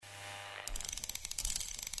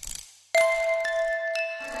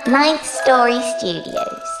Ninth Story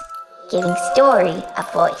Studios, giving story a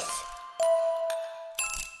voice.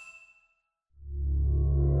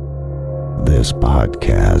 This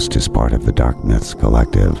podcast is part of the Dark Myths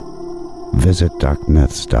Collective. Visit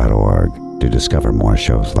darkmyths.org to discover more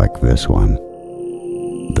shows like this one.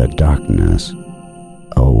 The darkness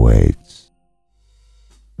awaits.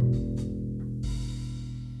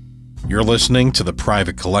 You're listening to The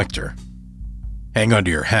Private Collector. Hang on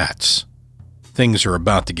to your hats. Things are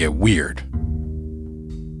about to get weird.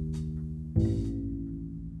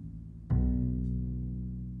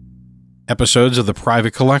 Episodes of The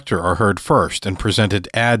Private Collector are heard first and presented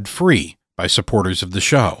ad-free by supporters of the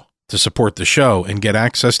show. To support the show and get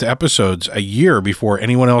access to episodes a year before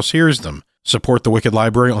anyone else hears them, support the Wicked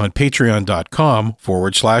Library on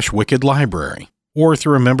patreon.com/Wicked Library or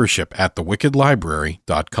through a membership at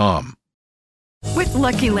thewickedlibrary.com. With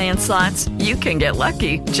Lucky Land Slots, you can get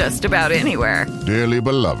lucky just about anywhere. Dearly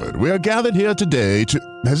beloved, we are gathered here today to...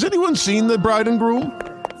 Has anyone seen the bride and groom?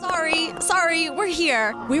 Sorry, we're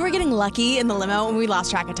here. We were getting lucky in the limo and we lost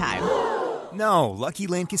track of time. No, Lucky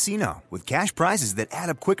Land Casino, with cash prizes that add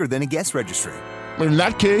up quicker than a guest registry. In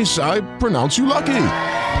that case, I pronounce you lucky.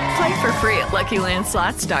 Play for free at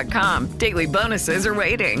LuckyLandSlots.com. Daily bonuses are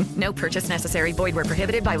waiting. No purchase necessary. Void where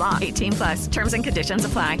prohibited by law. 18+. Terms and conditions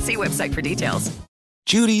apply. See website for details.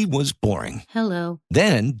 Judy was boring. Hello.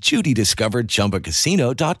 Then Judy discovered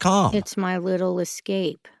ChumbaCasino.com. It's my little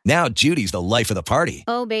escape. Now Judy's the life of the party.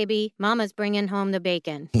 Oh, baby, mama's bringing home the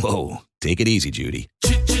bacon. Whoa, take it easy, Judy.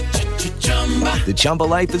 The Chumba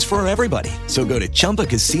life is for everybody. So go to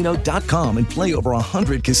ChumbaCasino.com and play over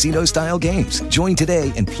 100 casino-style games. Join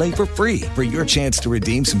today and play for free for your chance to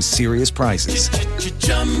redeem some serious prizes.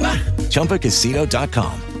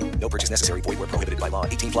 ChumbaCasino.com. No purchase necessary. Void where prohibited by law.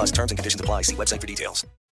 18+. Terms and conditions apply. See website for details.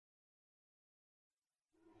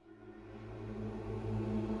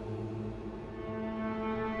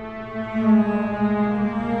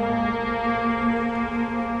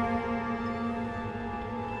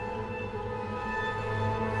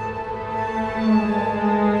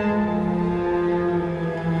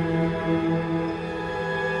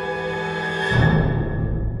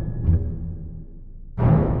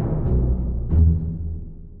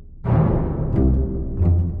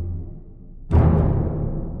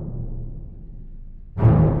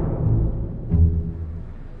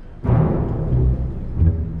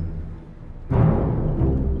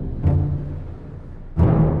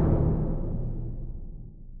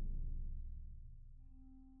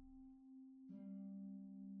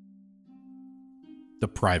 The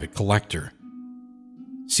Private Collector,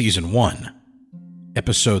 Season 1,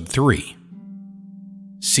 Episode 3,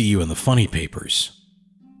 See You in the Funny Papers,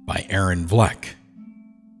 by Vlek.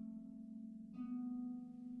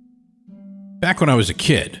 Back when I was a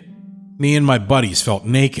kid, me and my buddies felt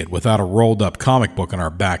naked without a rolled-up comic book in our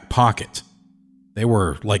back pocket. They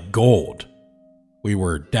were like gold. We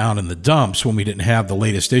were down in the dumps when we didn't have the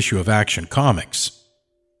latest issue of Action Comics,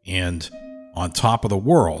 and on top of the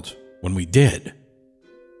world when we did.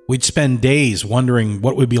 We'd spend days wondering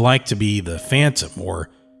what it would be like to be the Phantom or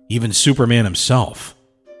even Superman himself.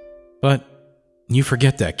 But you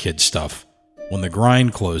forget that kid stuff when the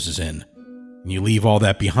grind closes in and you leave all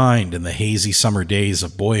that behind in the hazy summer days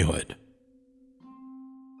of boyhood.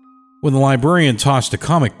 When the librarian tossed a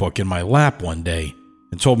comic book in my lap one day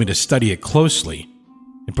and told me to study it closely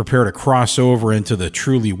and prepare to cross over into the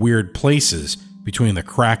truly weird places between the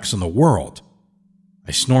cracks in the world,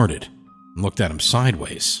 I snorted and looked at him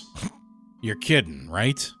sideways. You're kidding,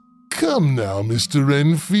 right? Come now, Mr.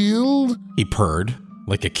 Enfield. He purred,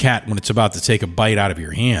 like a cat when it's about to take a bite out of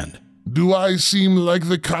your hand. Do I seem like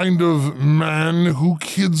the kind of man who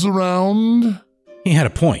kids around? He had a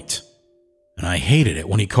point, and I hated it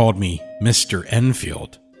when he called me Mr.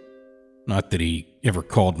 Enfield. Not that he ever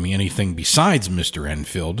called me anything besides Mr.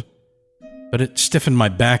 Enfield, but it stiffened my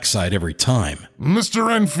backside every time. Mr.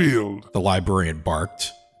 Enfield, the librarian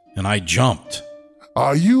barked, and I jumped.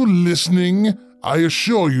 Are you listening? I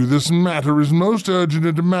assure you this matter is most urgent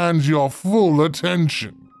and demands your full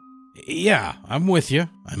attention. Yeah, I'm with you,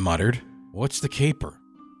 I muttered. What's the caper?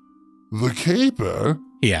 The caper?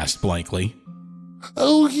 He asked blankly.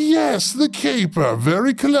 Oh yes, the caper.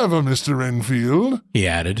 Very clever, Mr. Enfield, he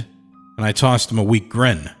added, and I tossed him a weak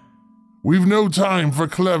grin. We've no time for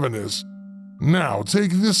cleverness. Now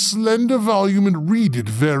take this slender volume and read it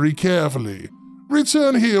very carefully.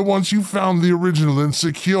 Return here once you've found the original and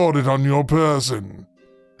secured it on your person.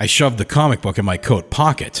 I shoved the comic book in my coat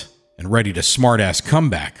pocket and readied a smart-ass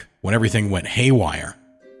comeback when everything went haywire.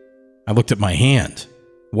 I looked at my hand,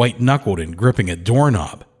 white-knuckled and gripping a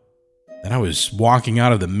doorknob. Then I was walking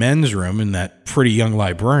out of the men's room and that pretty young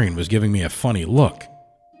librarian was giving me a funny look.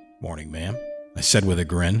 "Morning, ma'am," I said with a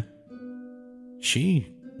grin. She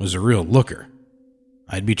was a real looker.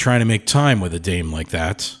 I'd be trying to make time with a dame like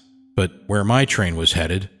that, but where my train was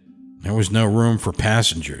headed, there was no room for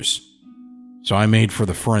passengers. So I made for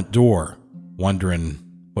the front door, wondering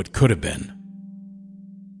what could have been.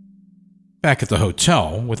 Back at the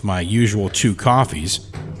hotel, with my usual 2 coffees,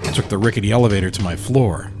 I took the rickety elevator to my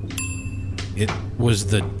floor. It was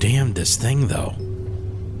the damnedest thing, though.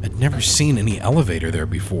 I'd never seen any elevator there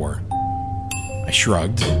before. I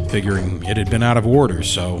shrugged, figuring it had been out of order,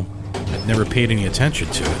 so I'd never paid any attention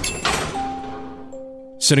to it.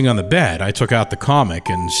 Sitting on the bed, I took out the comic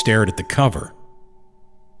and stared at the cover.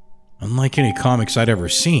 Unlike any comics I'd ever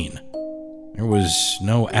seen, there was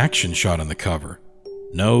no action shot on the cover.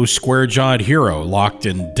 No square-jawed hero locked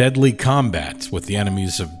in deadly combat with the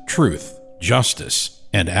enemies of truth, justice,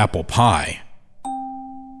 and apple pie.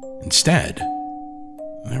 Instead,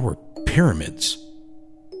 there were pyramids.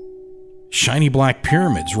 Shiny black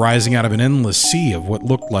pyramids rising out of an endless sea of what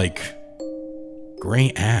looked like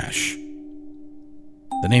gray ash.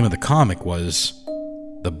 The name of the comic was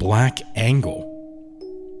The Black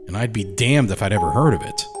Angle, and I'd be damned if I'd ever heard of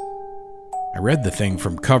it. I read the thing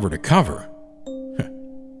from cover to cover,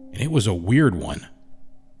 and it was a weird one.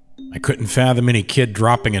 I couldn't fathom any kid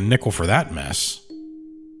dropping a nickel for that mess.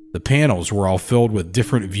 The panels were all filled with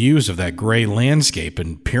different views of that gray landscape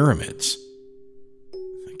and pyramids.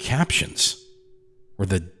 The captions were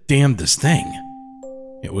the damnedest thing.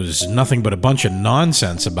 It was nothing but a bunch of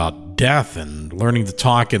nonsense about death and learning to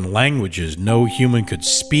talk in languages no human could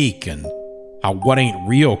speak, and how what ain't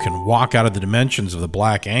real can walk out of the dimensions of the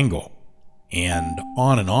black angle, and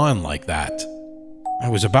on like that. I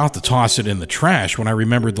was about to toss it in the trash when I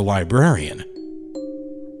remembered the librarian.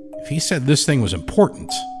 If he said this thing was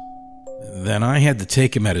important, then I had to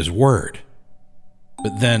take him at his word.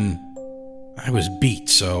 But then I was beat,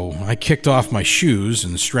 so I kicked off my shoes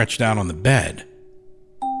and stretched out on the bed.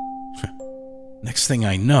 Next thing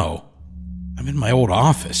I know, I'm in my old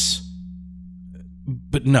office.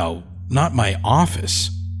 But no, not my office.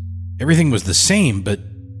 Everything was the same, but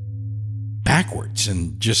backwards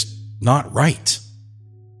and just not right.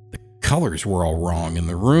 The colors were all wrong, and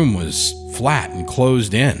the room was flat and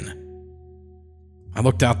closed in. I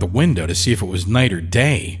looked out the window to see if it was night or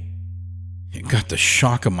day. It got the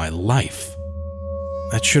shock of my life.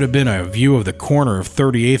 That should have been a view of the corner of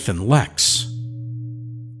 38th and Lex.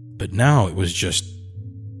 But now it was just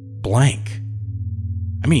blank.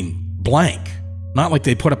 I mean, blank. Not like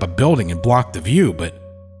they put up a building and blocked the view, but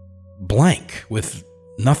blank, with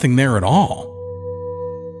nothing there at all.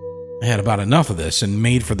 I had about enough of this and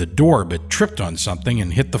made for the door, but tripped on something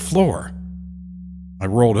and hit the floor. I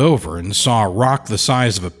rolled over and saw a rock the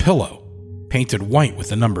size of a pillow, painted white with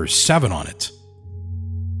the number 7 on it.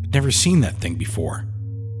 I'd never seen that thing before.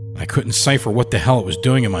 I couldn't cipher what the hell it was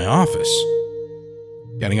doing in my office.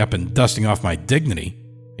 Getting up and dusting off my dignity,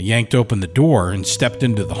 I yanked open the door and stepped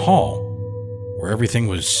into the hall, where everything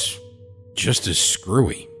was just as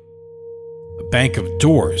screwy. A bank of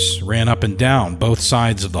doors ran up and down both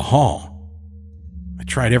sides of the hall. I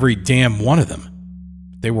tried every damn one of them,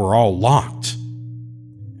 but they were all locked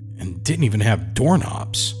and didn't even have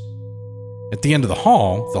doorknobs. At the end of the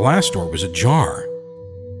hall, the last door was ajar.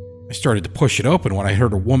 I started to push it open when I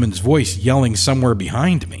heard a woman's voice yelling somewhere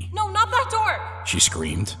behind me. No, not that door! She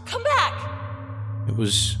screamed. Come back! It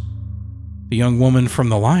was the young woman from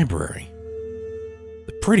the library.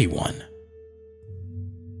 The pretty one.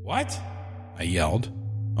 "What?" I yelled,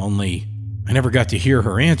 only I never got to hear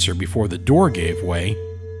her answer before the door gave way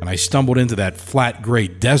and I stumbled into that flat gray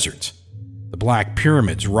desert, the black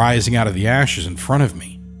pyramids rising out of the ashes in front of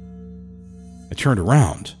me. I turned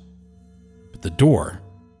around, but the door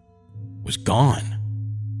was gone.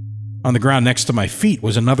 On the ground next to my feet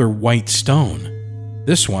was another white stone,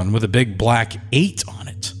 this one with a big black 8 on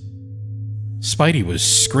it. Spidey was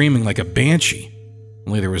screaming like a banshee,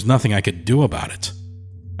 only there was nothing I could do about it.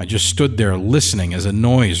 I just stood there listening as a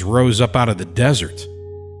noise rose up out of the desert.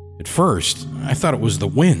 At first, I thought it was the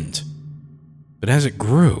wind, but as it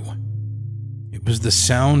grew, it was the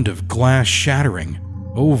sound of glass shattering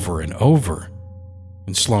over and over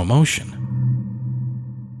in slow motion.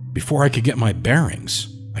 Before I could get my bearings,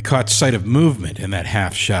 I caught sight of movement in that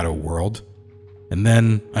half-shadow world, and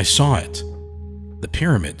then I saw it. The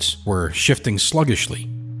pyramids were shifting sluggishly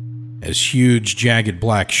as huge, jagged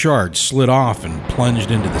black shards slid off and plunged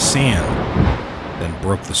into the sand, then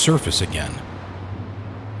broke the surface again.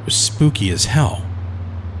 It was spooky as hell,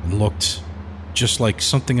 and looked just like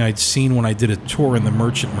something I'd seen when I did a tour in the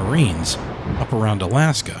Merchant Marines up around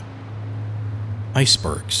Alaska.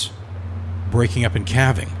 icebergs, breaking up and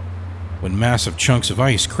calving. When massive chunks of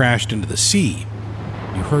ice crashed into the sea,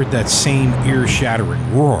 you heard that same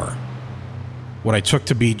ear-shattering roar. What I took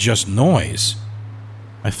to be just noise,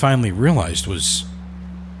 I finally realized was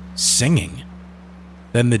singing.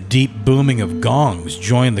 Then the deep booming of gongs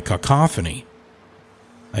joined the cacophony.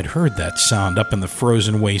 I'd heard that sound up in the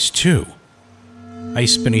frozen waste too.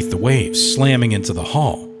 Ice beneath the waves slamming into the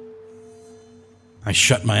hull. I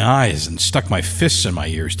shut my eyes and stuck my fists in my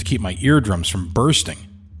ears to keep my eardrums from bursting.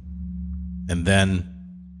 And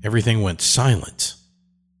then everything went silent.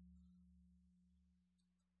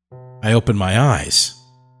 I opened my eyes,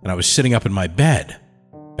 and I was sitting up in my bed,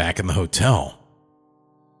 back in the hotel.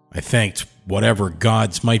 I thanked whatever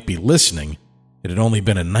gods might be listening, it had only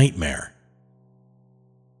been a nightmare.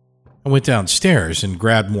 I went downstairs and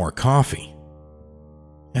grabbed more coffee.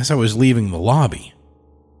 As I was leaving the lobby,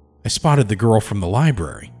 I spotted the girl from the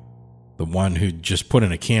library, the one who'd just put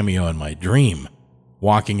in a cameo in my dream,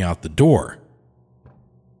 walking out the door.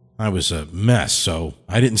 I was a mess, so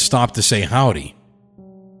I didn't stop to say howdy.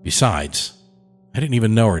 Besides, I didn't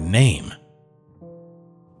even know her name.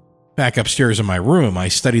 Back upstairs in my room, I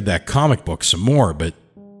studied that comic book some more, but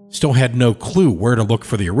still had no clue where to look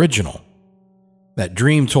for the original. That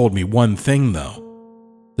dream told me one thing,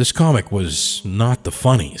 though. This comic was not the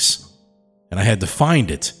funnies, and I had to find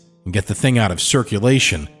it and get the thing out of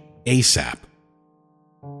circulation ASAP.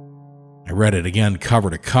 I read it again cover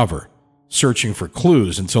to cover, searching for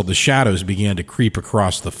clues until the shadows began to creep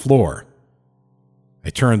across the floor. I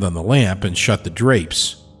turned on the lamp and shut the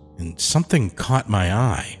drapes, and something caught my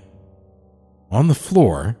eye. On the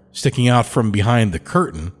floor, sticking out from behind the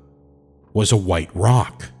curtain, was a white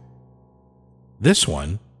rock. This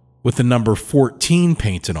one with the number 14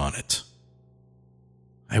 painted on it.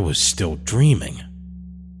 I was still dreaming.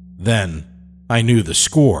 Then I knew the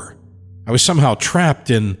score. I was somehow trapped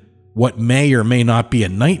in what may or may not be a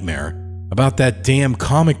nightmare about that damn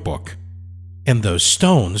comic book, and those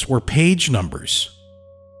stones were page numbers.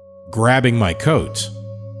 Grabbing my coat,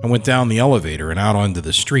 I went down the elevator and out onto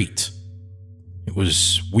the street. It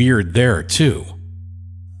was weird there, too.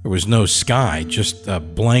 There was no sky, just a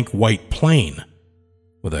blank white plain,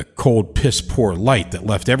 with a cold piss-poor light that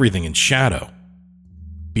left everything in shadow.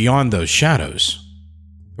 Beyond those shadows,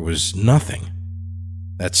 there was nothing.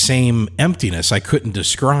 That same emptiness I couldn't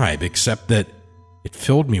describe, except that it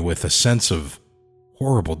filled me with a sense of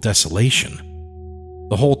horrible desolation.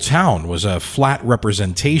 The whole town was a flat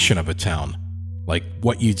representation of a town, like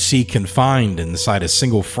what you'd see confined inside a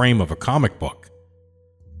single frame of a comic book.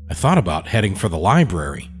 I thought about heading for the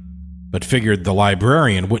library, but figured the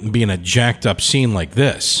librarian wouldn't be in a jacked-up scene like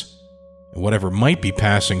this, and whatever might be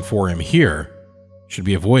passing for him here should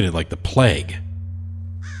be avoided like the plague.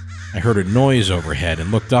 I heard a noise overhead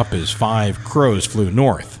and looked up as 5 crows flew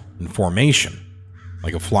north, in formation,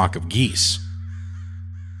 like a flock of geese.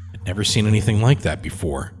 I'd never seen anything like that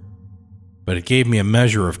before, but it gave me a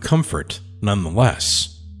measure of comfort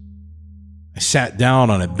nonetheless. I sat down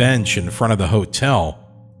on a bench in front of the hotel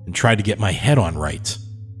and tried to get my head on right.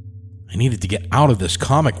 I needed to get out of this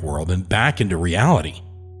comic world and back into reality,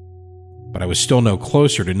 but I was still no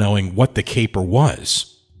closer to knowing what the caper was.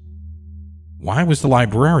 Why was the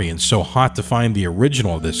librarian so hot to find the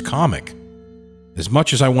original of this comic? As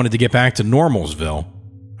much as I wanted to get back to Normalsville,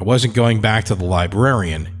 I wasn't going back to the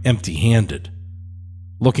librarian empty-handed.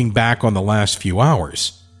 Looking back on the last few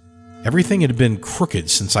hours, everything had been crooked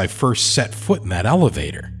since I first set foot in that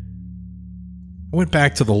elevator. I went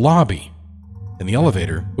back to the lobby, and the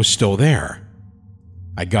elevator was still there.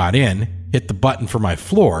 I got in, hit the button for my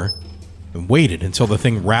floor, and waited until the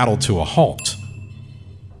thing rattled to a halt.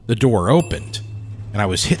 The door opened, and I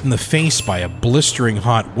was hit in the face by a blistering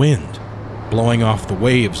hot wind, blowing off the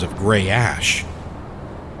waves of gray ash.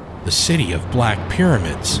 The city of black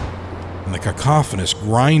pyramids, and the cacophonous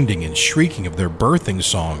grinding and shrieking of their birthing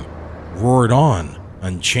song roared on,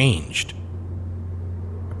 unchanged.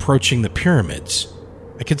 Approaching the pyramids,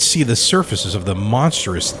 I could see the surfaces of the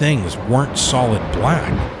monstrous things weren't solid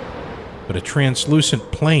black, but a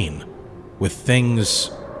translucent plane with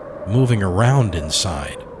things moving around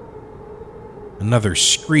inside. Another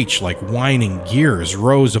screech like whining gears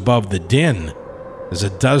rose above the din as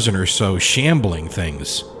a dozen or so shambling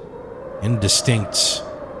things, indistinct,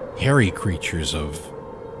 hairy creatures of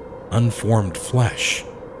unformed flesh,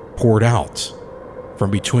 poured out from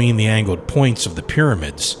between the angled points of the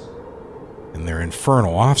pyramids and their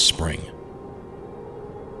infernal offspring.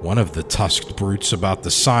 One of the tusked brutes about the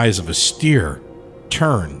size of a steer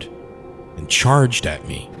turned and charged at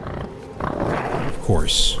me. Of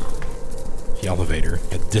course, the elevator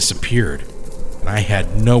had disappeared, and I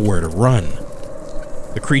had nowhere to run.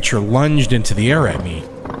 The creature lunged into the air at me,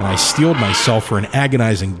 and I steeled myself for an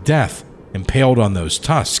agonizing death impaled on those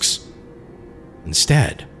tusks.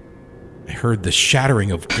 Instead, I heard the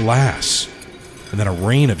shattering of glass, and then a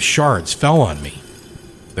rain of shards fell on me.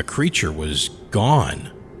 The creature was gone.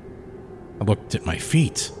 I looked at my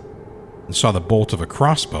feet and saw the bolt of a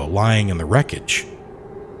crossbow lying in the wreckage.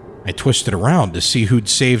 I twisted around to see who'd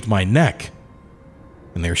saved my neck,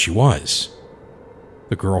 and there she was.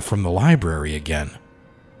 The girl from the library again,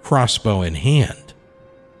 crossbow in hand.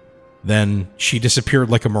 Then she disappeared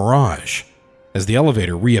like a mirage as the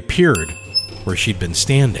elevator reappeared where she'd been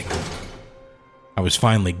standing. I was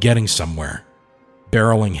finally getting somewhere,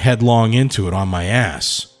 barreling headlong into it on my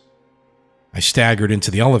ass. I staggered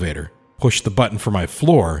into the elevator, pushed the button for my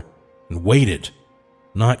floor, and waited,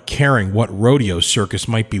 not caring what rodeo circus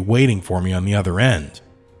might be waiting for me on the other end.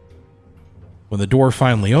 When the door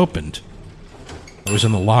finally opened, I was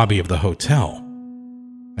in the lobby of the hotel.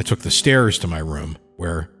 I took the stairs to my room,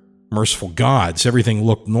 where, merciful gods, everything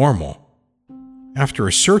looked normal. After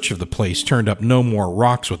a search of the place turned up no more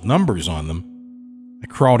rocks with numbers on them, I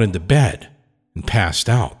crawled into bed and passed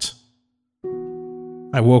out.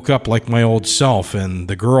 I woke up like my old self, and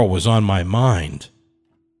the girl was on my mind.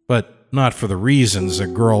 But not for the reasons a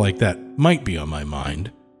girl like that might be on my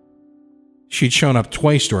mind. She'd shown up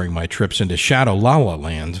twice during my trips into Shadow Lala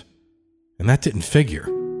Land, and that didn't figure.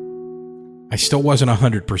 I still wasn't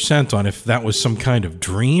 100% on if that was some kind of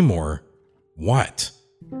dream or what.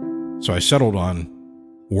 So I settled on,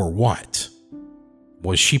 or what?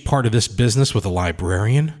 Was she part of this business with a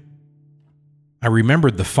librarian? I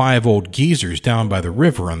remembered the 5 old geezers down by the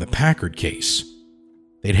river on the Packard case.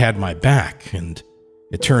 They'd had my back, and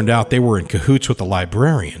it turned out they were in cahoots with the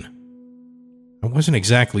librarian. I wasn't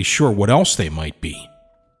exactly sure what else they might be,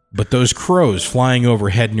 but those crows flying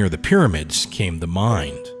overhead near the pyramids came to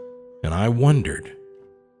mind, and I wondered.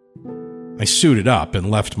 I suited up and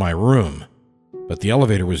left my room, but the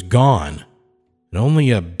elevator was gone, and only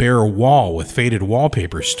a bare wall with faded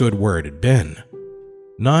wallpaper stood where it had been.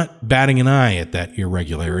 Not batting an eye at that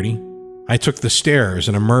irregularity, I took the stairs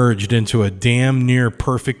and emerged into a damn near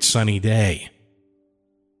perfect sunny day.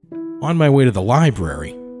 On my way to the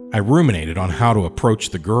library, I ruminated on how to approach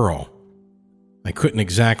the girl. I couldn't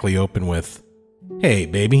exactly open with, "Hey,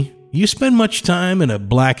 baby, you spend much time in a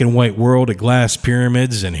black and white world of glass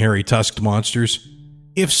pyramids and hairy tusked monsters?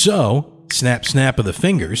 If so, snap snap of the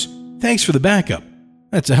fingers, thanks for the backup.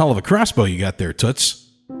 That's a hell of a crossbow you got there, Toots."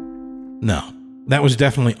 No, that was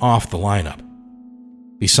definitely off the lineup.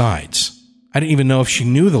 Besides, I didn't even know if she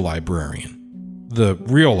knew the librarian. The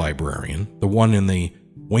real librarian, the one in the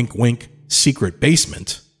wink-wink secret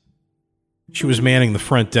basement. She was manning the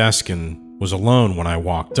front desk and was alone when I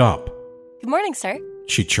walked up. "Good morning, sir,"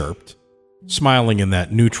 she chirped, smiling in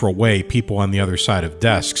that neutral way people on the other side of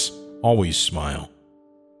desks always smile.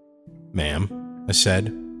 "Ma'am," I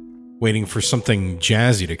said, waiting for something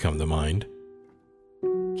jazzy to come to mind.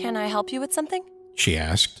 "Can I help you with something?" she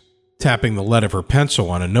asked, tapping the lead of her pencil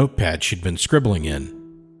on a notepad she'd been scribbling in.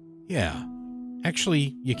 "Yeah,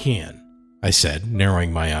 actually, you can," I said,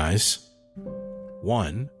 narrowing my eyes.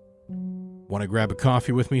 "1, want to grab a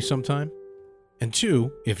coffee with me sometime? And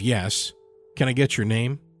 2, if yes, can I get your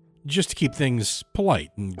name? Just to keep things polite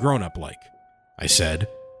and grown-up-like," I said,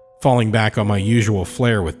 falling back on my usual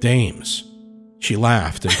flair with dames. She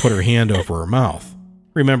laughed and put her hand over her mouth,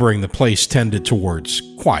 remembering the place tended towards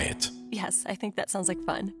quiet. "Yes, I think that sounds like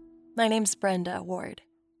fun. My name's Brenda Ward.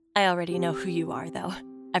 I already know who you are, though.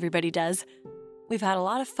 Everybody does. We've had a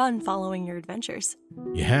lot of fun following your adventures."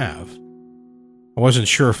 "You have?" I wasn't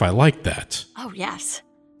sure if I liked that. "Oh, yes.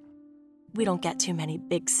 We don't get too many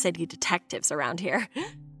big city detectives around here."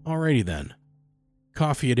 "Alrighty then.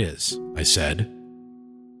 Coffee it is," I said.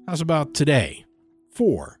 "How's about today?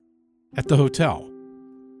 4, at the hotel?"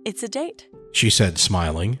 "It's a date," she said,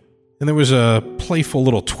 smiling, and there was a playful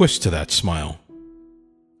little twist to that smile.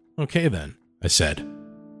 "Okay then," I said.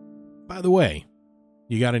 "By the way,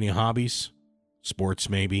 you got any hobbies? Sports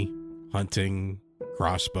maybe? Hunting?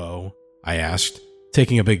 Crossbow?" I asked,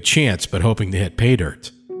 taking a big chance but hoping to hit pay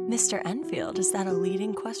dirt. "Mr. Enfield, is that a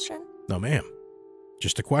leading question?" "No, ma'am.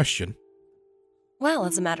 Just a question." "Well,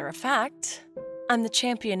 as a matter of fact, I'm the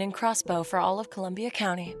champion in crossbow for all of Columbia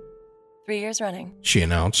County. 3 years running," she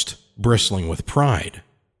announced, bristling with pride.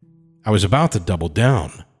 I was about to double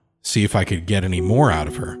down, see if I could get any more out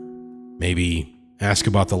of her. Maybe ask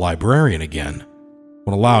about the librarian again,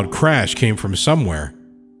 when a loud crash came from somewhere,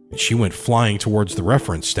 and she went flying towards the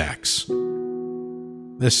reference stacks.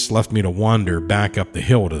 This left me to wander back up the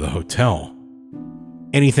hill to the hotel.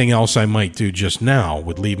 Anything else I might do just now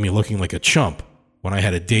would leave me looking like a chump when I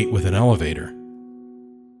had a date with an elevator.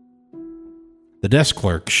 The desk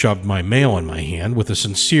clerk shoved my mail in my hand with a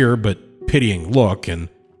sincere but pitying look and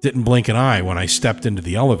didn't blink an eye when I stepped into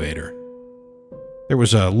the elevator. There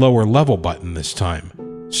was a lower level button this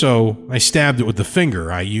time, so I stabbed it with the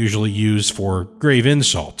finger I usually use for grave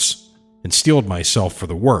insults and steeled myself for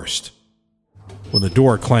the worst. When the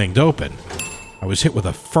door clanged open, I was hit with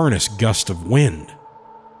a furnace gust of wind.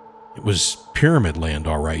 It was Pyramid Land,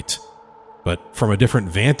 all right, but from a different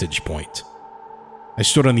vantage point. I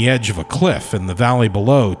stood on the edge of a cliff, and the valley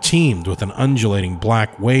below teemed with an undulating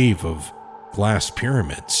black wave of glass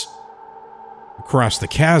pyramids. Across the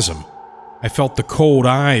chasm, I felt the cold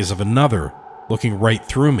eyes of another looking right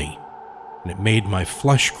through me, and it made my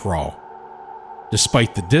flesh crawl.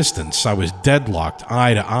 Despite the distance, I was deadlocked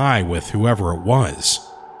eye to eye with whoever it was.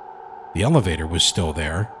 The elevator was still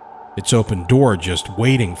there, its open door just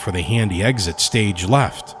waiting for the handy exit stage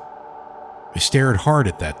left. I stared hard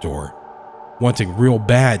at that door, wanting real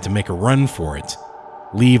bad to make a run for it,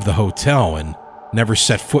 leave the hotel, and never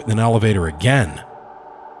set foot in an elevator again.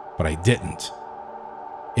 But I didn't.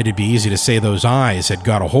 It'd be easy to say those eyes had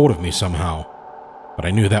got a hold of me somehow, but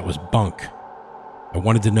I knew that was bunk. I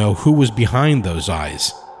wanted to know who was behind those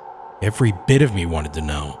eyes. Every bit of me wanted to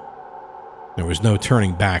know. There was no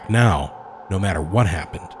turning back now, no matter what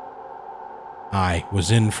happened. I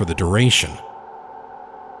was in for the duration.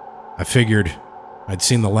 I figured I'd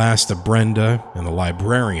seen the last of Brenda and the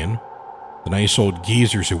Librarian, the nice old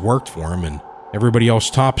geezers who worked for him, and everybody else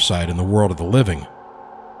topside in the world of the living.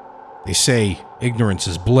 They say ignorance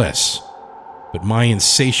is bliss, but my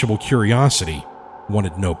insatiable curiosity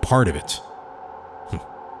wanted no part of it.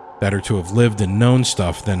 Better to have lived and known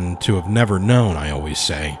stuff than to have never known, I always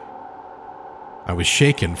say. I was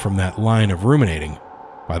shaken from that line of ruminating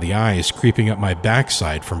by the eyes creeping up my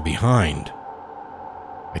backside from behind.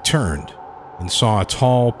 I turned and saw a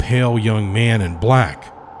tall, pale young man in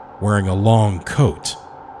black, wearing a long coat,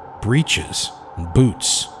 breeches, and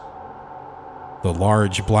boots. The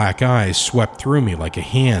large black eyes swept through me like a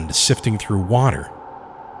hand sifting through water.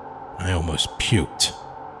 I almost puked.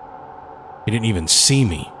 He didn't even see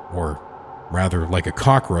me, or rather, like a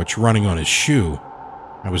cockroach running on his shoe,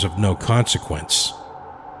 I was of no consequence.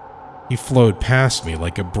 He flowed past me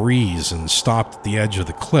like a breeze and stopped at the edge of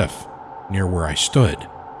the cliff near where I stood.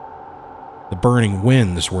 The burning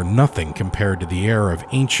winds were nothing compared to the air of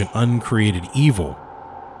ancient uncreated evil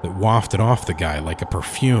that wafted off the guy like a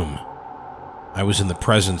perfume. I was in the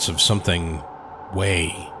presence of something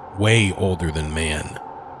way, way older than man.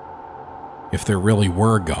 If there really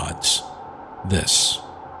were gods, this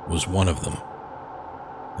was one of them.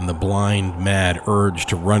 And the blind, mad urge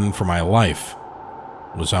to run for my life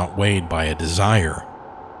was outweighed by a desire,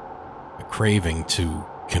 a craving to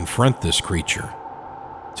confront this creature,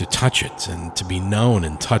 to touch it and to be known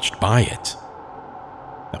and touched by it.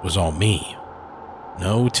 That was all me.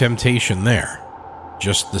 No temptation there,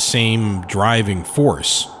 just the same driving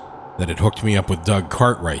force that had hooked me up with Doug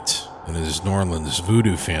Cartwright and his New Orleans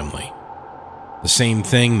voodoo family. The same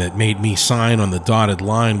thing that made me sign on the dotted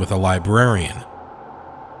line with a librarian.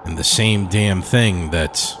 And the same damn thing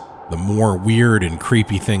that the more weird and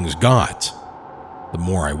creepy things got, the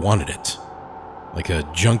more I wanted it. Like a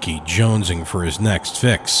junkie jonesing for his next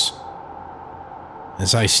fix.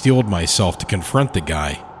 As I steeled myself to confront the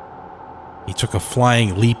guy, he took a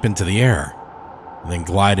flying leap into the air and then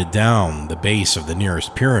glided down the base of the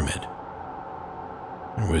nearest pyramid.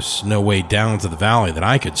 There was no way down to the valley that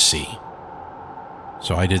I could see,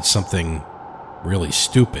 so I did something really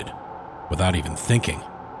stupid without even thinking.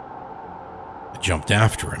 I jumped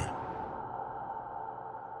after him.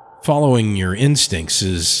 Following your instincts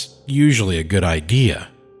is usually a good idea,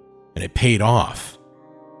 and it paid off.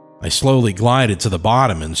 I slowly glided to the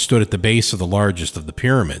bottom and stood at the base of the largest of the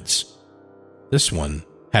pyramids. This one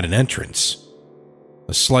had an entrance,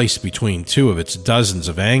 a slice between two of its dozens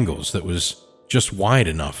of angles that was just wide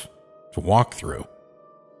enough to walk through.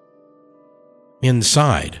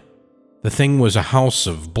 Inside, the thing was a house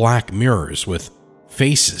of black mirrors with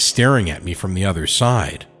faces staring at me from the other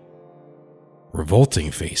side.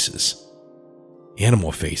 Revolting faces.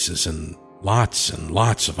 Animal faces and lots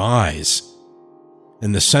of eyes.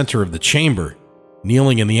 In the center of the chamber,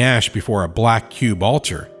 kneeling in the ash before a black cube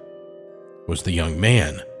altar, was the young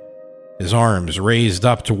man, his arms raised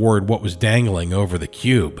up toward what was dangling over the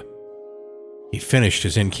cube. He finished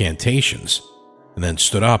his incantations and then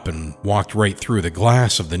stood up and walked right through the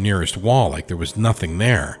glass of the nearest wall like there was nothing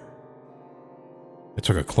there. I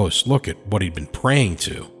took a close look at what he'd been praying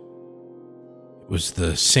to. It was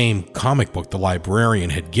the same comic book the librarian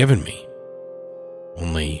had given me,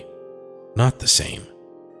 only not the same.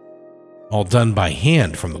 All done by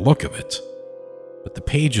hand from the look of it. but the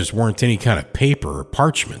pages weren't any kind of paper or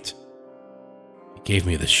parchment. It gave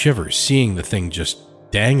me the shivers seeing the thing just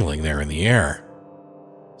dangling there in the air.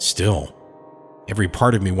 Still, every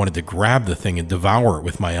part of me wanted to grab the thing and devour it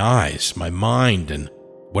with my eyes, my mind, and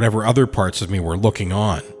whatever other parts of me were looking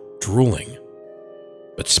on, drooling.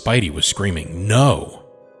 But Spidey was screaming, "No!"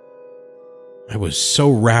 I was so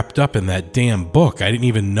wrapped up in that damn book, I didn't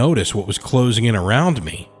even notice what was closing in around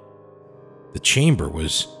me. The chamber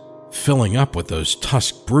was filling up with those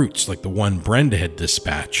tusked brutes like the one Brenda had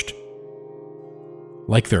dispatched.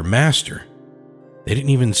 Like their master, they didn't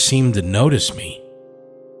even seem to notice me.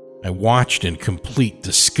 I watched in complete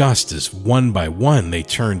disgust as one by one they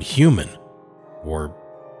turned human, or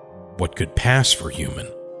what could pass for human.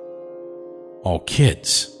 All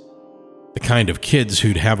kids. The kind of kids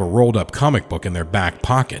who'd have a rolled-up comic book in their back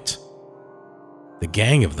pocket. The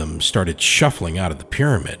gang of them started shuffling out of the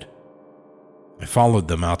pyramid. I followed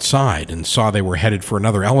them outside and saw they were headed for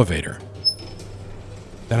another elevator.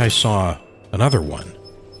 Then I saw another one,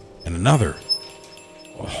 and another.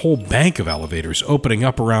 A whole bank of elevators opening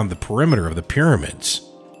up around the perimeter of the pyramids.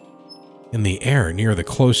 In the air near the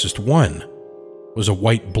closest one was a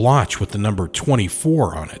white blotch with the number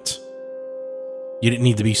 24 on it. You didn't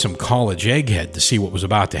need to be some college egghead to see what was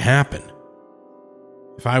about to happen.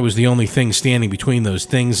 If I was the only thing standing between those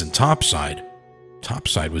things and Topside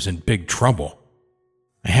was in big trouble.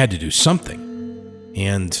 I had to do something,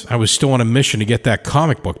 and I was still on a mission to get that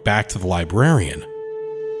comic book back to the librarian.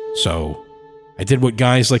 So I did what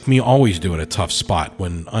guys like me always do in a tough spot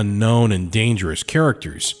when unknown and dangerous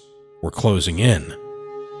characters were closing in.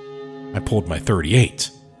 I pulled my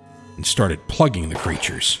 .38 and started plugging the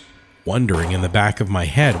creatures, wondering in the back of my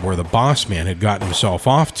head where the boss man had gotten himself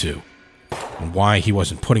off to and why he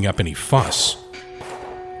wasn't putting up any fuss.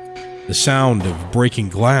 The sound of breaking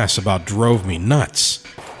glass about drove me nuts,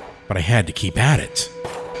 but I had to keep at it.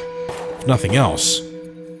 If nothing else,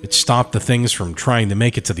 it stopped the things from trying to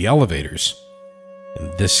make it to the elevators,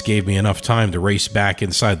 and this gave me enough time to race back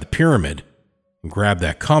inside the pyramid and grab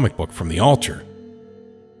that comic book from the altar.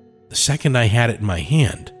 The second I had it in my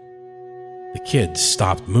hand, the kids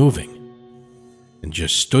stopped moving and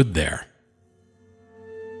just stood there.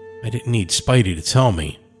 I didn't need Spidey to tell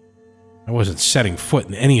me I wasn't setting foot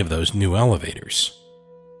in any of those new elevators.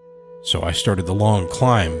 So I started the long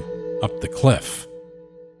climb up the cliff.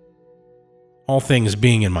 All things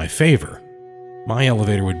being in my favor, my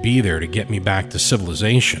elevator would be there to get me back to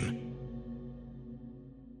civilization.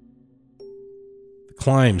 The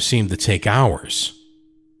climb seemed to take hours,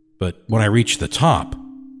 but when I reached the top,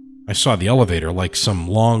 I saw the elevator like some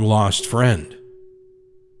long-lost friend.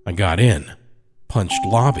 I got in, punched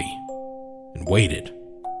lobby, and waited.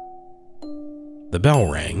 The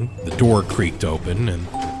bell rang, the door creaked open, and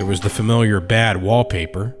there was the familiar bad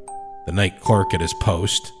wallpaper, the night clerk at his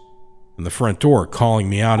post, and the front door calling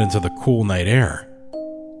me out into the cool night air.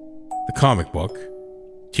 The comic book,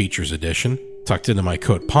 teacher's edition, tucked into my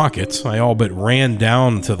coat pocket, I all but ran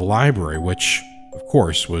down to the library, which, of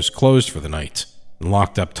course, was closed for the night and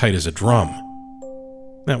locked up tight as a drum.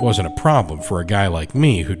 That wasn't a problem for a guy like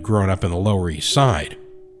me who'd grown up in the Lower East Side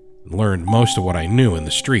and learned most of what I knew in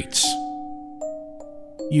the streets.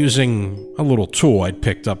 Using a little tool I'd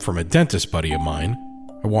picked up from a dentist buddy of mine,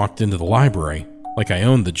 I walked into the library like I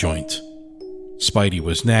owned the joint. Spidey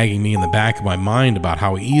was nagging me in the back of my mind about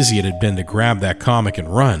how easy it had been to grab that comic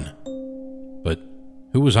and run. But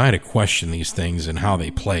who was I to question these things and how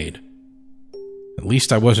they played? At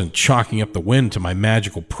least I wasn't chalking up the win to my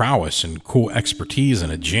magical prowess and cool expertise in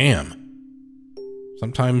a jam.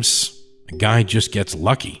 Sometimes a guy just gets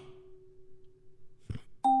lucky.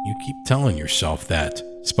 You keep telling yourself that,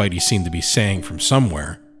 Spidey seemed to be saying from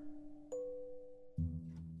somewhere.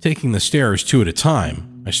 Taking the stairs two at a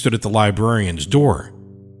time, I stood at the librarian's door,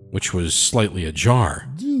 which was slightly ajar.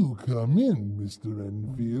 Do come in, Mr.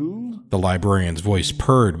 Enfield. The librarian's voice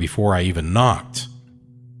purred before I even knocked.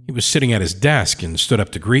 He was sitting at his desk and stood up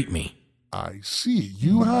to greet me. I see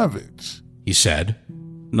you have it, he said.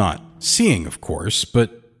 Not seeing, of course,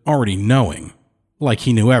 but already knowing, like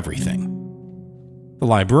he knew everything. The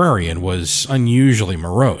librarian was unusually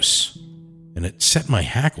morose, and it set my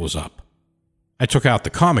hackles up. I took out the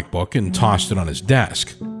comic book and tossed it on his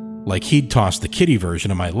desk, like he'd tossed the kiddie version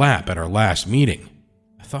in my lap at our last meeting.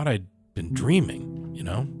 I thought I'd been dreaming,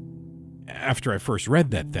 after I first read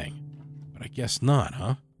that thing. But I guess not,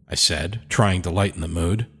 huh? I said, trying to lighten the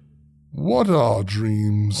mood. What are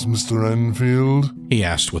dreams, Mr. Enfield? He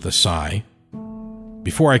asked with a sigh.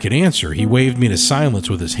 Before I could answer, he waved me to silence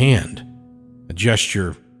with his hand, a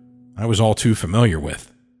gesture I was all too familiar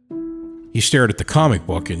with. He stared at the comic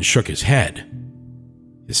book and shook his head.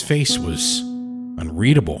 His face was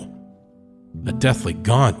unreadable. A deathly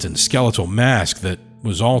gaunt and skeletal mask that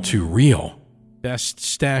was all too real. Best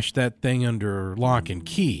stash that thing under lock and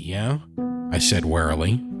key, yeah? I said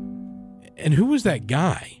warily. And who was that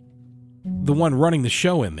guy? The one running the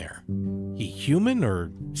show in there? He human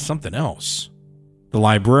or something else? The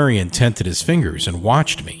librarian tented his fingers and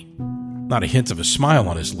watched me, not a hint of a smile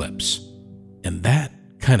on his lips. And that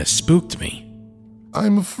kind of spooked me.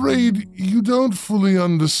 I'm afraid you don't fully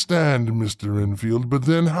understand, Mr. Enfield, but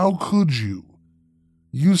then how could you?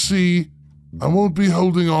 You see, I won't be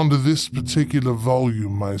holding on to this particular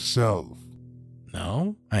volume myself.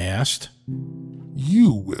 No? I asked.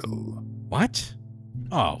 You will. What?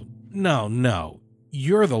 Oh, no.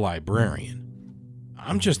 You're the librarian.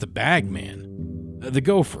 I'm just the bag man. The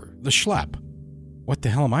gopher. The schlep. What the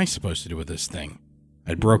hell am I supposed to do with this thing?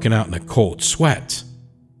 I'd broken out in a cold sweat.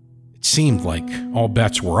 It seemed like all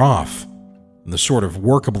bets were off, and the sort of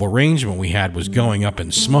workable arrangement we had was going up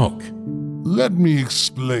in smoke. Let me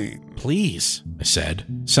explain. Please, I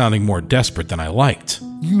said, sounding more desperate than I liked.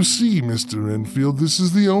 You see, Mr. Enfield, this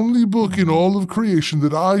is the only book in all of creation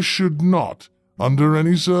that I should not, under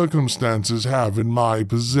any circumstances, have in my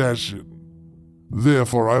possession.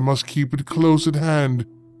 Therefore, I must keep it close at hand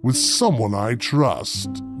with someone I trust.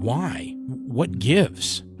 Why? What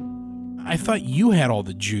gives? I thought you had all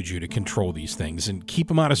the juju to control these things and keep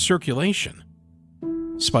them out of circulation.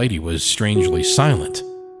 Spidey was strangely silent,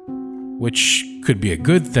 which could be a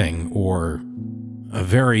good thing or a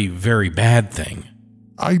very, very bad thing.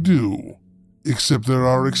 I do, except there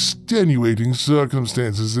are extenuating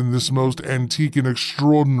circumstances in this most antique and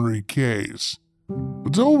extraordinary case.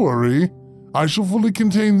 But don't worry, I shall fully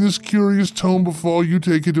contain this curious tome before you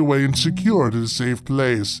take it away and secure it at a safe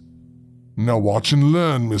place. Now watch and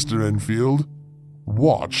learn, Mr. Enfield.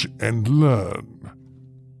 Watch and learn.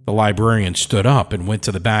 The librarian stood up and went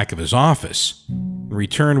to the back of his office, and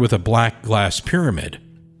returned with a black glass pyramid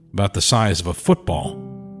about the size of a football,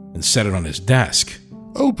 and set it on his desk.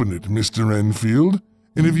 Open it, Mr. Enfield,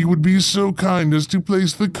 and if you would be so kind as to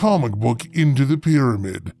place the comic book into the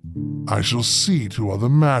pyramid, I shall see to other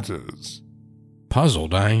matters.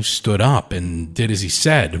 Puzzled, I stood up and did as he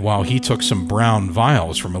said while he took some brown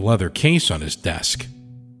vials from a leather case on his desk.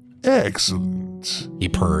 Excellent, he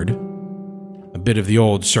purred, a bit of the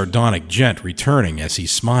old sardonic gent returning as he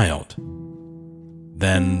smiled.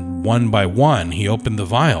 Then, one by one, he opened the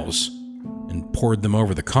vials and poured them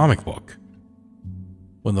over the comic book.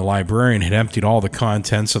 When the librarian had emptied all the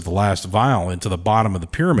contents of the last vial into the bottom of the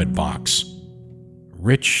pyramid box, a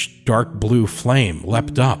rich, dark blue flame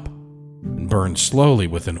leapt up and burned slowly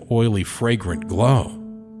with an oily, fragrant glow.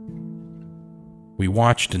 We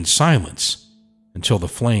watched in silence until the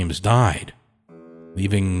flames died,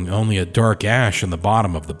 leaving only a dark ash in the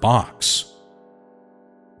bottom of the box.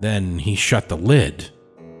 Then he shut the lid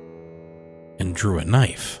and drew a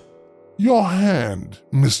knife. Your hand,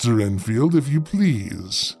 Mr. Enfield, if you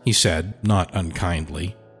please, he said, not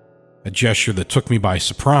unkindly, a gesture that took me by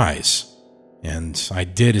surprise, and I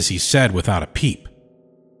did as he said without a peep.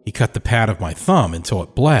 He cut the pad of my thumb until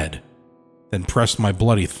it bled, then pressed my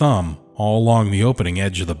bloody thumb all along the opening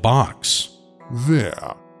edge of the box.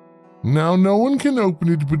 There. Now no one can open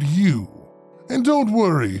it but you. And don't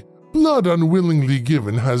worry, blood unwillingly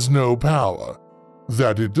given has no power.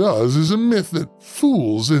 That it does is a myth that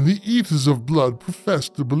fools and the eaters of blood profess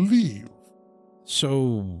to believe.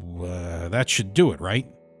 So, that should do it, right?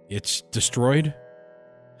 It's destroyed?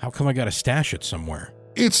 How come I gotta stash it somewhere?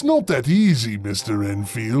 It's not that easy, Mr.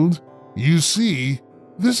 Enfield. You see,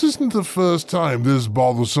 this isn't the first time this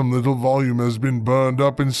bothersome little volume has been burned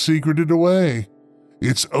up and secreted away.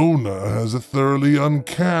 Its owner has a thoroughly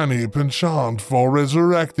uncanny penchant for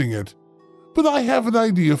resurrecting it. But I have an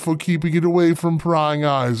idea for keeping it away from prying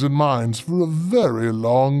eyes and minds for a very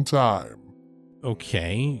long time.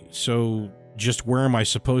 Okay, so just where am I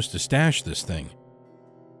supposed to stash this thing?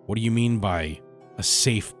 What do you mean by a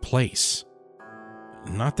safe place?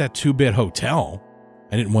 Not that two-bit hotel.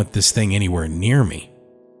 I didn't want this thing anywhere near me.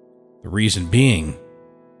 The reason being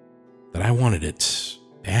that I wanted it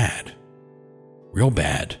bad. Real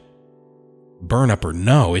bad. Burn up or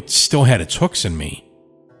no, it still had its hooks in me.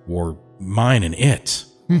 Or mine and it.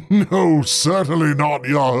 No, certainly not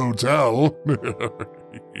your hotel.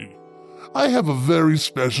 I have a very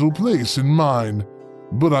special place in mind,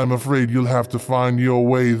 but I'm afraid you'll have to find your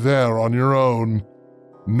way there on your own.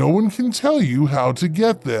 No one can tell you how to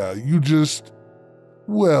get there. You just...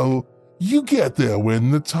 well, you get there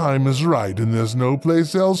when the time is right and there's no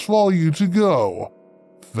place else for you to go.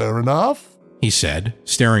 Fair enough? He said,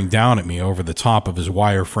 staring down at me over the top of his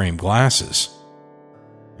wire-frame glasses.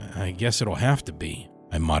 I guess it'll have to be,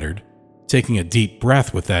 I muttered, taking a deep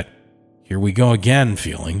breath with that "here we go again"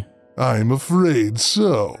 feeling. I'm afraid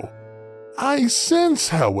so. I sense,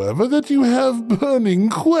 however, that you have burning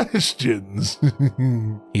questions,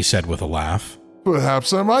 he said with a laugh.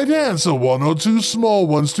 Perhaps I might answer one or two small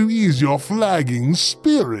ones to ease your flagging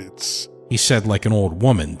spirits, he said like an old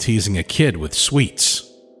woman teasing a kid with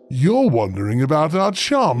sweets. You're wondering about our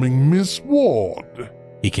charming Miss Ward,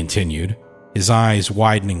 he continued, his eyes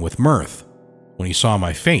widening with mirth when he saw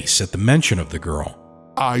my face at the mention of the girl.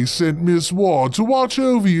 I sent Miss Ward to watch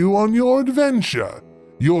over you on your adventure.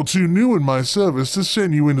 You're too new in my service to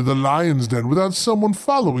send you into the lion's den without someone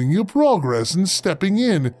following your progress and stepping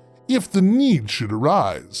in if the need should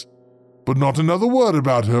arise. But not another word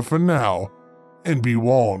about her for now. And be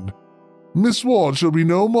warned, Miss Ward shall be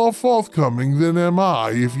no more forthcoming than am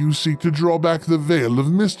I if you seek to draw back the veil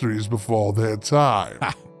of mysteries before their time.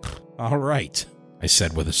 All right, I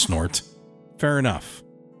said with a snort. Fair enough.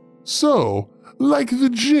 So, like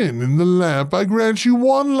the gin in the lamp, I grant you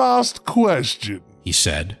one last question, he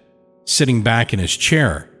said, sitting back in his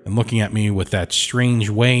chair and looking at me with that strange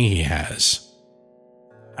way he has.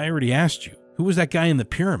 I already asked you, who was that guy in the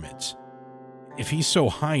pyramids? If he's so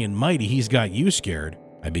high and mighty he's got you scared,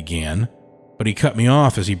 I began, but he cut me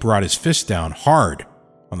off as he brought his fist down hard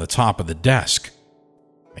on the top of the desk.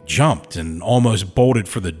 I jumped and almost bolted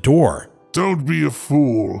for the door. Don't be a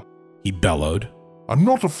fool, he bellowed. I'm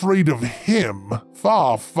not afraid of him.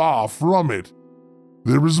 Far, far from it.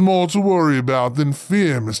 There is more to worry about than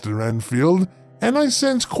fear, Mr. Enfield, and I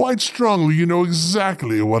sense quite strongly you know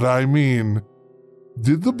exactly what I mean.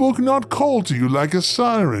 Did the book not call to you like a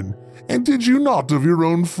siren, and did you not of your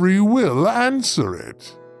own free will answer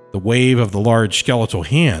it? The wave of the large skeletal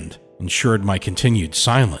hand ensured my continued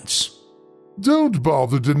silence. Don't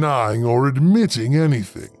bother denying or admitting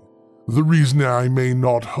anything. The reason I may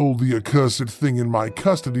not hold the accursed thing in my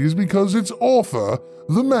custody is because its author,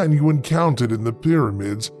 the man you encountered in the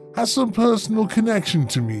pyramids, has some personal connection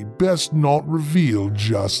to me best not revealed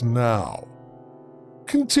just now.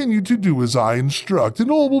 Continue to do as I instruct,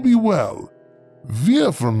 and all will be well.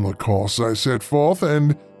 Veer from the course I set forth,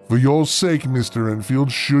 and for your sake, Mr.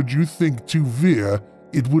 Enfield, should you think to veer,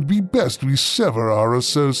 it would be best we sever our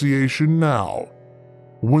association now.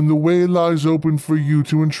 When the way lies open for you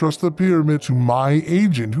to entrust the pyramid to my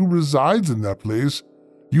agent who resides in that place,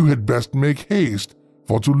 you had best make haste,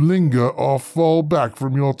 for to linger or fall back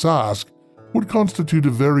from your task would constitute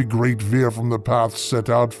a very great veer from the path set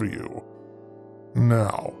out for you.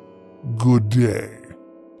 Now, good day,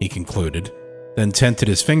 he concluded, then tented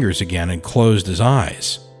his fingers again and closed his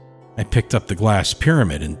eyes. I picked up the glass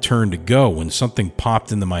pyramid and turned to go when something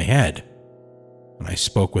popped into my head, and I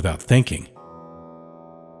spoke without thinking.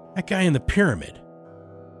 That guy in the pyramid.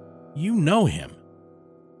 You know him.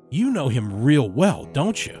 You know him real well,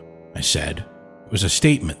 don't you? I said. It was a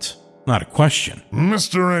statement, not a question.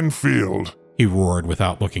 Mr. Enfield, he roared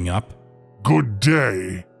without looking up. Good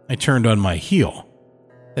day. I turned on my heel,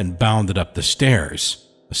 then bounded up the stairs,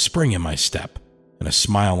 a spring in my step and a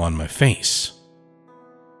smile on my face.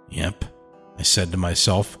 Yep, I said to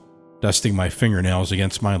myself, dusting my fingernails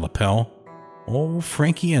against my lapel. Old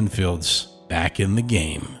Frankie Enfield's back in the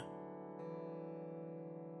game.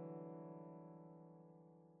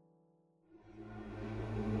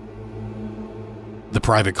 The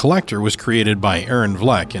Private Collector was created by Aaron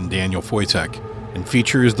Vlek and Daniel Foytik, and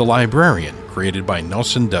features The Librarian, created by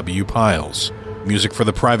Nelson W. Pyles. Music for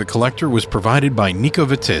The Private Collector was provided by Nico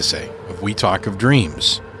Vitesse of We Talk of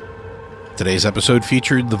Dreams. Today's episode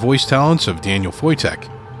featured the voice talents of Daniel Foytik,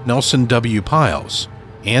 Nelson W. Pyles,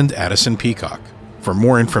 and Addison Peacock. For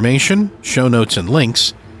more information, show notes, and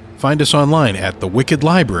links, find us online at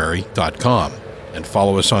thewickedlibrary.com and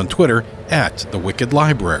follow us on Twitter at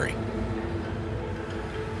thewickedlibrary.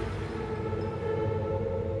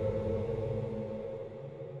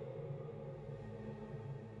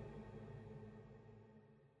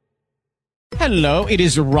 Hello, it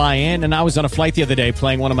is Ryan, and I was on a flight the other day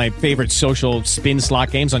playing one of my favorite social spin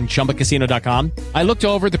slot games on ChumbaCasino.com. I looked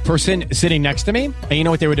over at the person sitting next to me, and you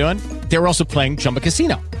know what they were doing? They were also playing Chumba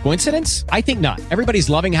Casino. Coincidence? I think not. Everybody's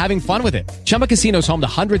loving having fun with it. Chumba Casino is home to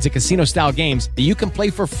hundreds of casino-style games that you can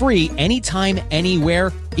play for free anytime,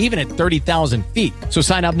 anywhere, even at 30,000 feet. So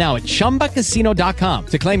sign up now at ChumbaCasino.com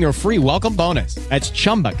to claim your free welcome bonus. That's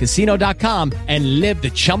ChumbaCasino.com and live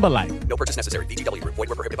the Chumba life. No purchase necessary. VGW. Void where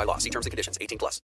prohibited by law. See terms and conditions. 18+.